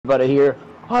better hear.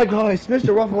 Hi guys,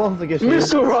 Mr. Ruffles against here.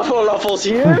 Mr. Ruffles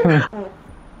here?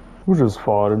 Who just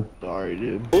farted? Sorry,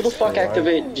 dude. Who the fuck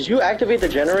activate? Did you activate the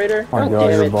generator? Oh my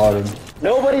god, you're botted.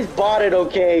 Nobody's botted,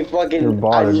 okay? Fucking. You're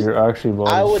botted, you're actually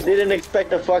botted. Didn't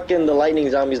expect the lightning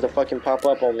zombies to fucking pop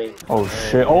up on me. Oh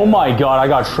shit, oh my god, I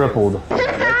got tripled.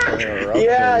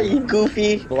 Yeah, you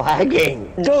goofy.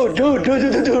 Lagging. Dude,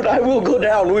 I will go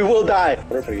down. We will die.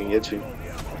 What if I can get you?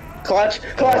 Clutch!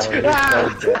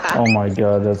 Oh my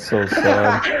god, that's so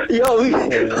sad. Yo,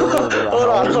 hold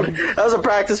on. That was a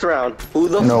practice round. Who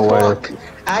the fuck? Way.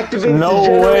 Activate No the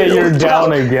generator. way you're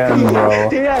down again, bro.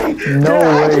 No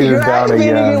way you're down activating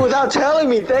again. it without telling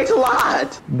me. Thanks a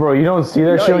lot. Bro, you don't see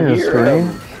that shit on your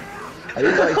screen? I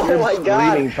think like Oh my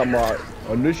god. screaming come out.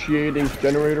 Initiating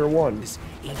generator 1.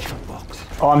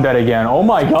 Oh, I'm dead again. Oh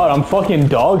my god, I'm fucking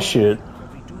dog shit.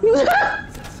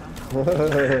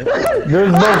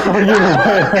 There's no fucking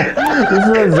way. This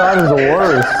design is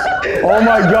worse. Oh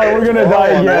my god, we're gonna die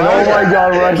again. Oh my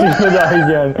god, we're actually gonna die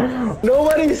again.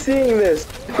 Nobody's seeing this.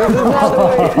 This is not the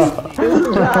way. This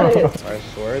is not it. I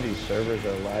swear these servers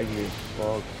are laggy as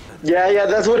fuck. Yeah,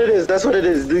 that's what it is. That's what it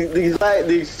is.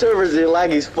 These servers are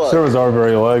laggy as fuck. Servers are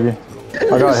very laggy.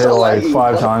 I got hit like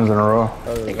 5 times in a row.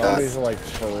 Oh, the zombies are like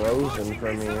frozen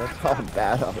from me. That's how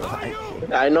bad I'm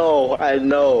lagging. I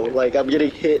know. Like, I'm getting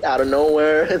hit out of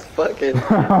nowhere. It's fucking...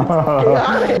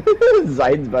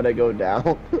 Zyd's about to go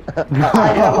down.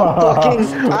 I have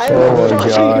a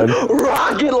fucking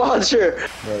rocket launcher.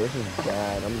 Bro, this is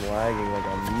bad. I'm lagging like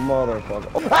a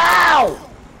motherfucker. Oh, ow!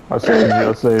 I saved you. I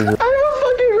have a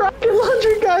fucking rocket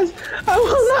launcher, guys. I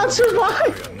will not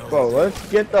survive. Bro, let's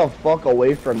get the fuck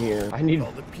away from here. I need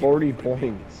 40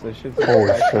 points. This shit's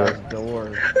holy shit.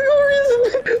 Door.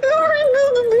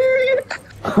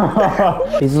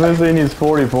 He's missing his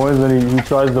 40 points and he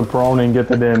tries to prone and get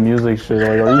the damn music shit.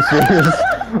 Like, are you serious?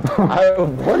 I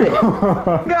won it.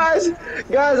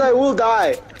 Guys, I will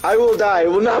die. I will die.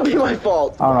 It will not be my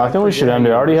fault. I don't know. I think we should end it.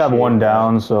 I already have one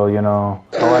down, so you know.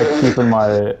 I like keeping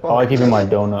my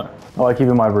donut. I like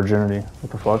keeping my virginity.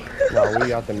 What the fuck? No, we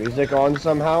got the music on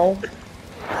somehow.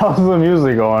 How's the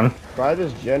music on? Buy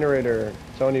this generator.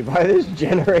 Tony, buy this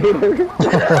generator.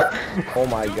 Oh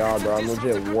my god, bro. I'm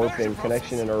legit warping.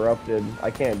 Connection interrupted.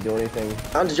 I can't do anything.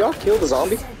 Did y'all kill the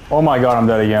zombie? Oh my god, I'm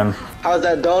dead again. How's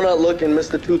that donut looking,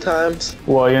 Mr. 2 times?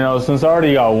 Well, you know, since I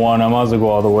already got one, I might as well go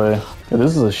all the way. Yeah,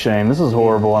 this is a shame. This is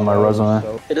horrible on my resume.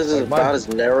 It is about as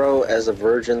narrow as a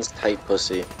virgin's tight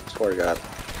pussy. Swear to God.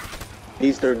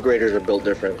 These 3rd graders are built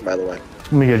different, by the way.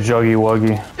 Let me get Juggy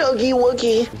Wuggy. Juggy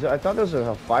Wuggy. I thought there was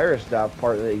a fire staff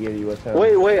part that they gave you with him.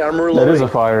 Wait, I'm reloading. That is a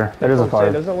fire. That is a fire.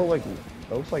 It doesn't look like...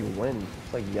 It looks like wind.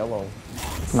 It's like yellow.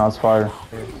 No, it's fire.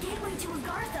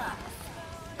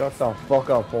 Shut the fuck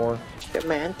up, whore.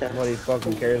 Samantha. Nobody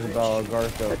fucking cares about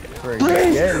Agartha.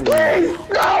 Please!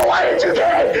 No! Why did you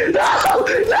get it? No!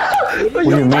 What do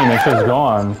you mean? It's just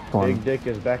gone. Big Dick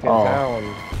is back in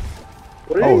town.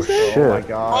 What did he say? Shit. Oh my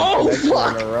god. Connection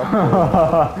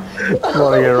interrupted. I'm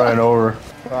about to get ran over.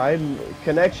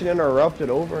 Connection interrupted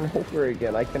over and over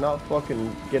again. I cannot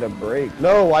fucking get a break.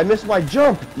 No, I missed my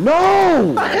jump.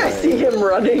 No! I see him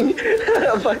running.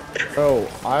 Bro,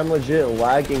 I'm legit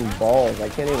lagging balls. I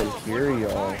can't even hear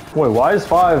y'all. Wait, why is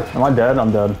 5? Am I dead?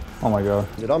 I'm dead. Oh my god.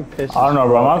 Dude, I'm pissed. I don't know,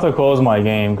 bro. I'm gonna have to close my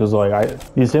game because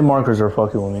like these hit markers are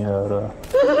fucking with me.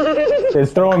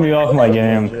 It's throwing me off my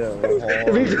game.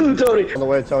 Me too, Tony. On the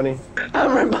way, Tony.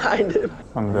 I'm right behind him.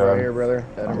 I'm Right dead. here, brother.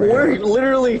 We're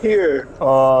literally here.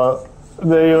 The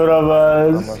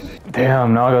universe.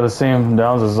 Damn, now I got the same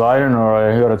downs as Zidon, or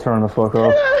I gotta turn the fuck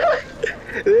up.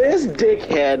 This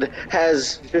dickhead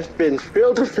has just been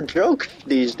filled with the jokes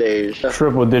these days.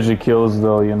 Triple digit kills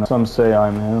though, you know. Some say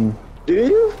I'm him. Do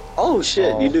you? Oh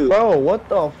shit, you do. Bro, what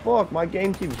the fuck? My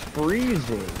game keeps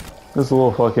freezing. This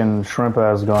little fucking shrimp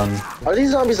ass gun. Are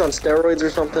these zombies on steroids or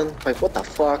something? Like, what the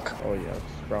fuck? Oh yeah,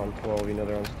 it's round 12, you know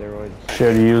they're on steroids.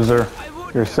 Shitty user.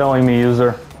 You're selling me,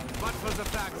 user.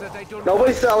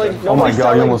 Nobody's selling. Oh my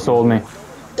god, you almost sold me.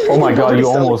 Oh my god, you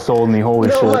almost sold me. Holy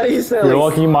Nobody's shit. selling. You're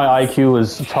lucky my IQ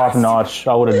is top notch.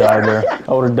 I would have died there.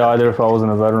 I would have died there if I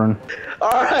wasn't a veteran.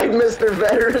 Alright, Mr.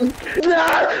 Veteran.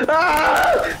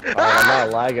 I'm not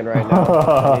lagging right now.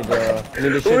 I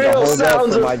need to shit Real the whole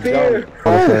sounds for my of fear. jump.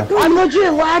 Okay. I'm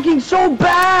legit lagging so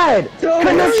bad!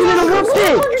 Connection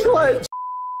interrupted!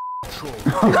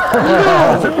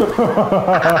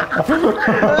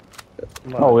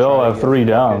 I'm not Oh, we all trying have to 3 get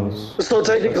downs. So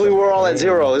technically, we're all at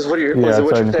 0. Is what you're Yeah, what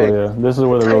you're technically, saying? yeah. This is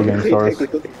where the real game starts.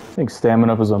 Technically. I think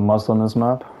stamina up is a must on this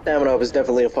map. Stamina up is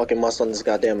definitely a fucking must on this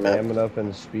goddamn map. Damn it up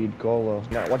and speed cola.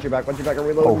 Now, watch your back, I'm Oh,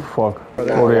 reloading. fuck.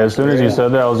 Oh, yeah, as soon as you said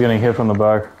that, I was getting hit from the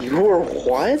back. You were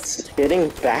what? Getting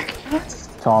back?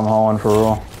 Tom Holland, for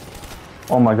real.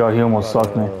 Oh my god, he almost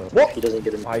sucked me. What? He doesn't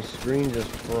get him. My screen just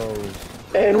froze.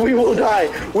 And we will die.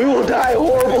 We will die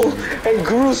horrible and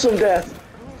gruesome death.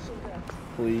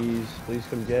 Please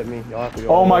come get me. Y'all have to go.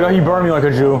 Oh my god, he burned me like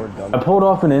a Jew. We're done. I pulled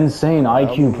off an insane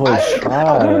IQ play I'm coming to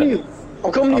shot. you.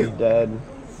 I'm coming to you. I'm dead.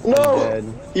 No, dead.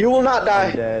 you will not I'm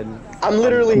die. dead. I'm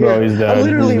literally here. Bro, he's dead. I'm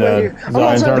literally He's right dead. here. I'm Zion,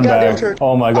 outside the turn goddamn back. church.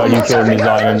 Oh my god, I'm you outside killed the me,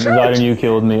 goddamn Zion. church. Zion, you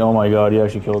killed me. Oh my god, you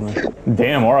actually killed me.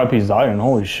 Damn, RIP Zion,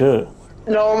 holy shit.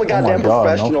 No, I'm a Oh my goddamn god,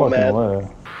 professional, no fucking man. way.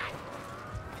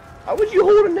 How would you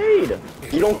hold a nade?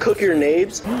 You don't cook your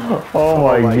nades? Oh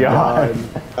my god.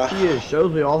 Yeah, it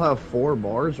shows we all have 4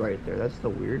 bars right there. That's the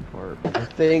weird part. I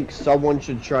think someone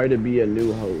should try to be a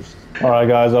new host. Alright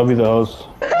guys, I'll be the host.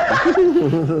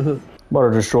 About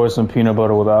to destroy some peanut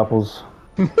butter with apples.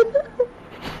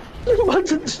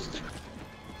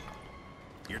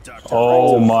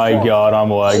 Oh my god, I'm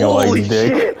lagging Holy like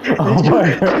dick. shit. Oh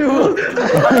my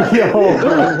god. Yo.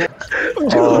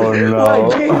 Oh My no.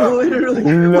 game literally.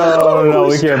 No,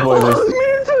 we can't play Oh, this. me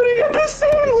and Tony got the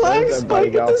same lag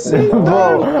spike at the same time.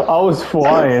 Bro, I was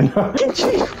flying.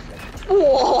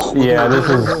 Whoa. Yeah, this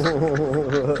is...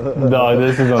 Dog,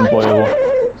 this is unplayable.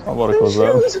 I'm about to close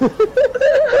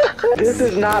that. This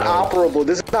is not operable.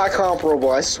 This is not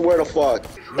comparable. I swear to fuck.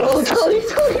 Oh, Tony.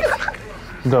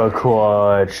 The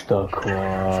clutch.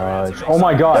 Oh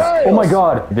my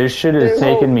god. This shit is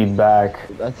taking me back.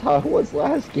 That's how it was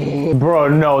last game. Bro,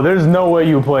 no, there's no way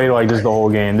you played like this the whole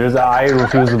game. I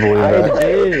refuse to believe I that.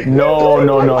 did. No, it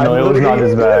was not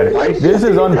this bad. This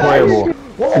is unplayable.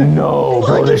 No,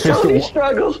 bro, this Tony is...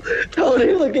 struggle.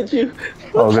 Tony, look at you.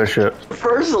 Oh, good shit.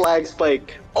 First lag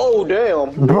spike. Oh,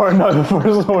 damn. Bro, no, the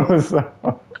first one was...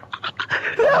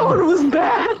 That one was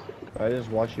bad. I just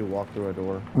watched you walk through a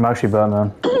door. I'm actually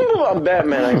Batman. I'm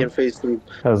Batman. I can face through.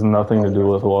 Has nothing to do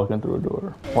with walking through a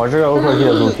door. Why'd your guy look like he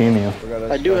has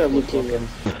leukemia? I do have leukemia.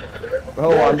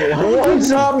 Oh, I'm One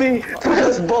zombie took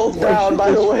us both down, by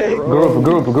the way.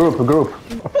 Group.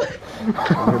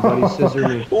 Everybody scissor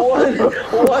me.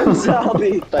 One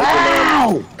zombie.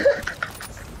 Ow!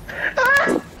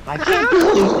 I can't do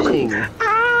anything.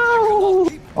 Ow!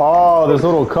 Oh, this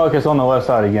little cuck is on the left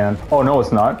side again. Oh, no,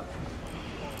 it's not.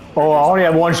 Oh, I only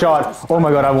have 1 shot. Oh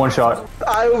my god, I have 1 shot.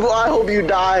 I hope you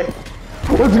die.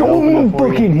 Let's go,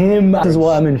 fucking him. This is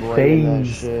why I'm in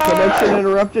phase.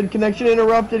 Connection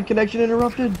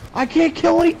interrupted. I can't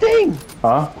kill anything.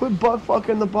 Huh? Quit butt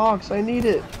fucking the box. I need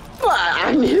it.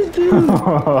 I need it too.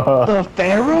 The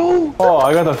Pharaoh? Oh,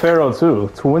 I got the Pharaoh too.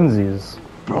 Twinsies.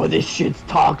 Bro, this shit's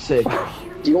toxic.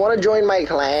 Do you want to join my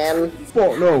clan?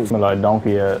 Oh, no. I'm like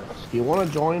donkey at. If you want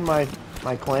to join my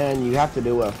clan, you have to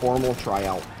do a formal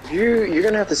tryout. You're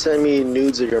gonna have to send me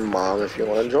nudes of your mom if you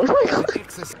want to join my clan.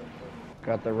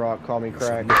 Got the rock, call me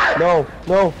crack. No,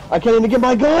 I can't even get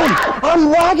my gun! I'm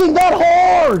lagging that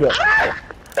hard!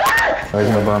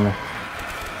 He's gonna burn me.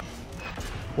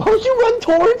 Why would you run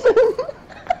towards him?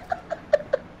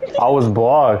 I was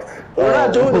blocked. We're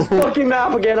not doing this fucking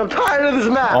map again. I'm tired of this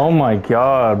map. Oh my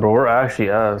god, bro, we're actually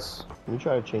ass. Let me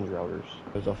try to change routers.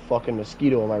 There's a fucking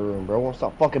mosquito in my room, bro. It won't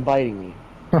stop fucking biting me.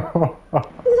 Bro,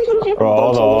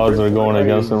 all the odds are going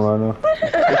against him right now.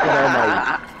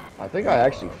 I think I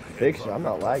actually fixed it. I'm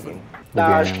not lagging.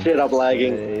 Ah, shit, I'm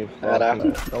lagging. Hey,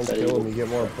 Fucking- don't kill him. You get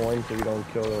more points if you don't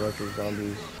kill the rest of the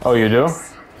zombies. Oh, you do?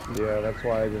 Yeah, that's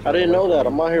why I just... I didn't know that.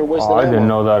 I'm out here wasting Oh, I ammo. didn't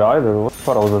know that either. I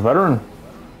thought I was a veteran.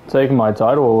 Taking my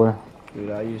title away. Dude,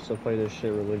 I used to play this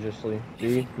shit religiously.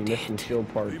 See? You missed some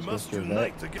shield parts, Mr.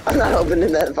 Vet. I'm not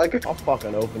opening that fucker. I'll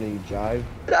fucking open it, you jive.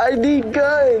 I need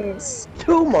guns.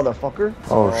 2, motherfucker!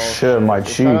 Oh shit, my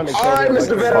cheeks. Alright,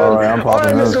 Mr. Veteran. Alright, I'm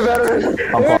popping Alright, this. Mr.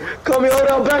 Veteran. I'm pop- Call me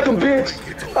Odell Beckham, bitch.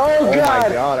 Oh, Oh my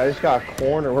God. god, I just got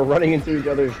cornered. We're running into each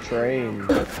other's train.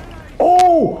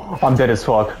 Oh! I'm dead as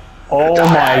fuck. Oh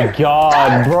my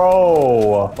god,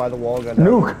 bro! By the wall gun.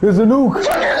 Nuke! There's a nuke!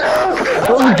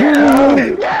 I'm kidding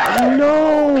you!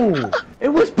 No! It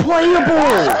was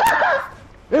playable!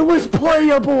 It was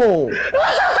playable!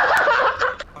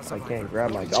 I can't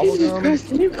grab my gobble Jesus gum. Christ,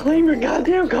 can you claim your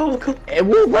goddamn gobble? It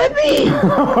won't let me!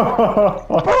 Bro!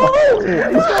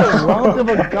 It's got a round of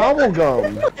a gobble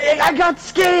gum. I got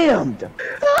scammed!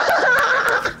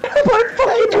 My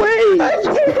fucking way!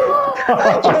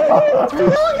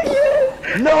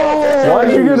 No!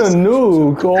 Why'd you get a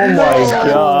nuke? Oh my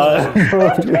god.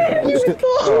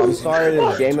 Oh, I'm sorry,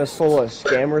 this game is full of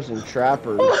scammers and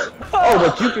trappers. Oh,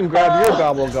 but you can grab your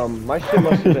gobble gum. My shit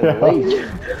must have been late.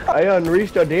 I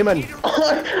unleashed a demon.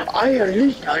 I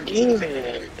unleashed a demon.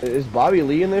 Is Bobby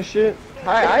Lee in this shit?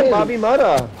 Hi, I'm Bobby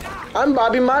Mata. I'm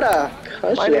Bobby Mata.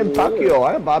 My name's Takio.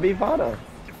 I'm Bobby Vada.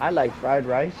 I like fried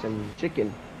rice and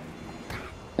chicken.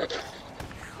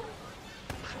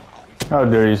 How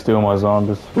dare you steal my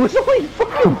zombies? Who's only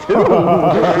fucking two?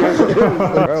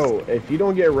 Bro, if you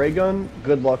don't get ray gun,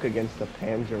 good luck against the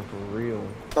Panzer for real.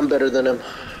 I'm better than him.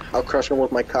 I'll crush him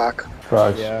with my cock.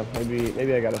 Facts. Yeah,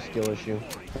 maybe I got a skill issue.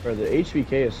 Bro, the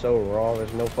HVK is so raw.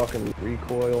 There's no fucking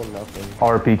recoil, nothing.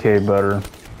 RPK better.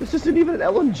 This isn't even an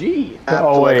LMG.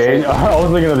 Oh wait, I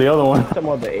was thinking of the other one. Talking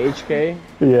about the HK.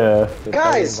 Yeah, The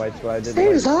Guys, invites, but I didn't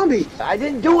save like- zombie. I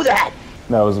didn't do that.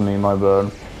 that was me, my bad.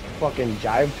 Fucking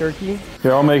jive turkey.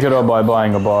 Here, I'll make it up by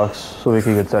buying a box so we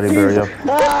can get Teddy Bear, yep.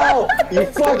 Ow! You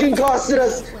fucking costed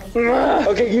us.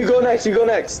 Okay, you go next. You go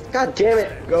next. God damn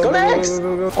it. Go next.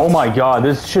 Go. Oh my god,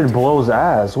 this shit blows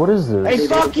ass. What is this? Hey,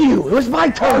 fuck you! It was my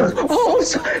turn! Oh, I'm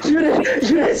sorry. You didn't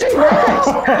say next.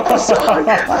 I'm sorry.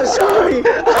 I'm sorry.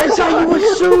 That's how you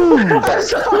assume! I'm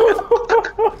sorry.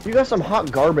 You got some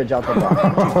hot garbage out the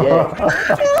box.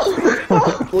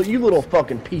 Yeah. Well, you little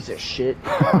fucking piece of shit.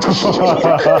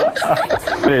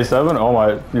 Hey, 7? Oh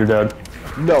my, you're dead.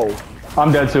 No.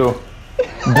 I'm dead too.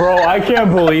 Bro, I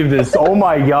can't believe this. Oh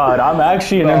my god, I'm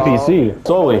actually an NPC.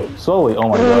 Slowly. Oh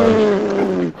my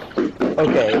god.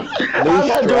 Okay. I'm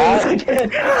not doing this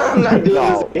again. I'm not doing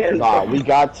this again. Nah, we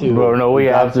got to. Bro, no, we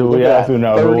have to. Look We at have to that.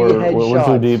 now. 30 We're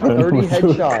too deep in. 30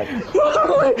 headshots.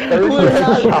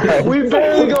 30 We headshots.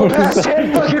 barely go past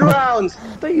 10 fucking rounds.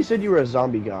 I thought you said you were a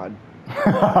zombie god.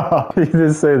 You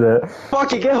didn't say that.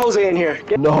 Fuck it, get Jose in here.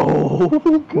 Get No.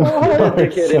 the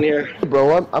kid in here.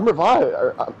 Bro, I'm revived.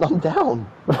 I'm down.